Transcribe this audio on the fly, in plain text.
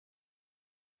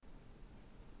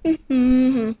What?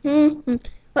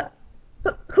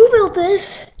 Who built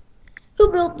this?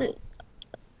 Who built it?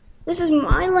 This is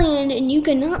my land and you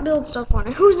cannot build stuff on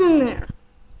it. Who's in there?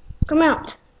 Come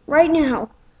out. Right now.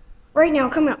 Right now,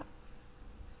 come out.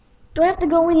 Do I have to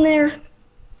go in there?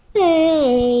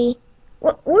 Hey.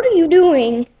 What are you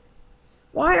doing?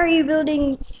 Why are you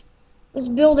building this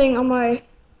building on my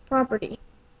property?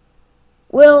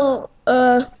 Well,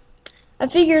 I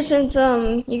figured since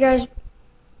you guys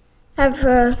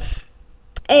have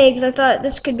eggs, I thought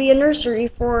this could be a nursery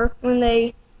for when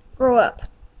they grow up.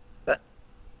 But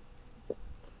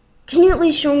can you at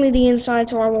least show me the inside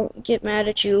so I won't get mad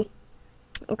at you?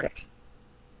 Okay.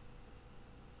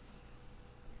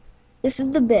 This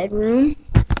is the bedroom.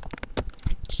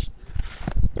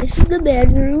 This is the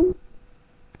bedroom.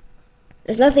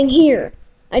 There's nothing here.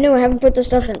 I know I haven't put the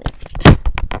stuff in there.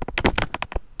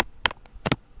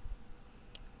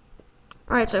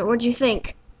 Alright, so what'd you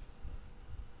think?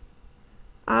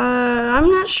 I'm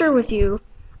not sure with you.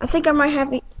 I think I might have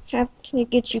to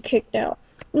get you kicked out.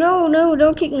 No, no,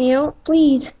 don't kick me out,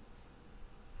 please.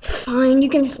 Fine, you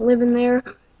can live in there.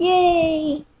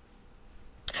 Yay!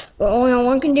 But only on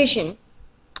one condition.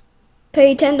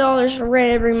 Pay $10 for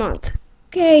rent every month.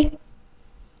 Okay?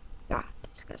 God,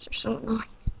 these guys are so annoying.